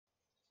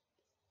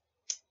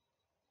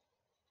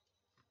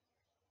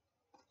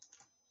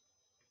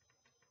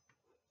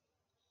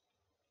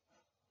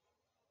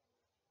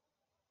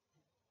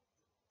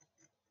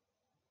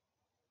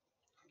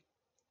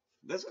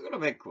This is going to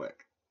make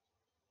quick.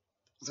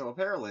 So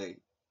apparently,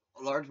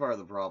 a large part of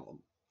the problem,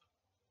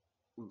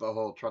 the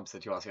whole Trump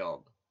situation,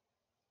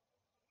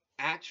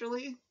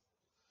 actually,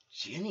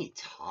 Ginny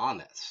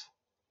Thomas.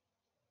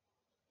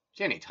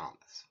 Ginny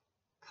Thomas.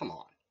 Come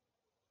on.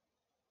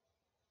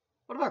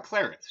 What about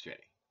Clarence, Ginny?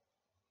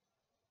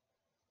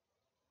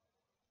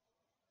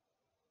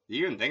 Do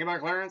you even think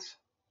about Clarence?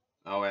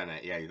 Oh, wait a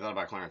minute. Yeah, you thought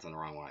about Clarence in the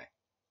wrong way.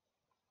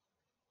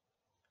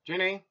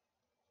 Ginny,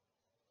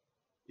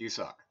 you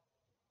suck.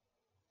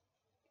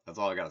 That's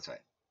all I gotta say.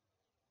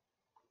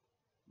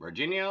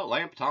 Virginia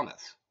Lamp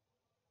Thomas.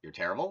 You're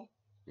terrible.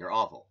 You're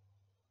awful.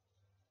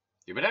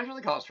 You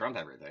potentially cost Trump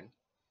everything.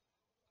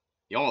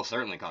 You almost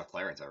certainly cost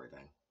Clarence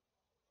everything.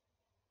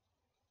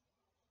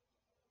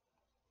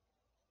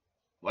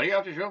 What do you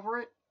have to show for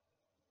it?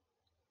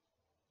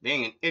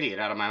 Being an idiot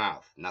out of my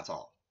mouth, and that's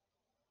all.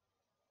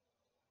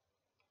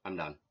 I'm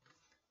done.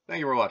 Thank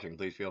you for watching.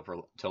 Please feel free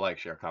to like,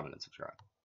 share, comment, and subscribe.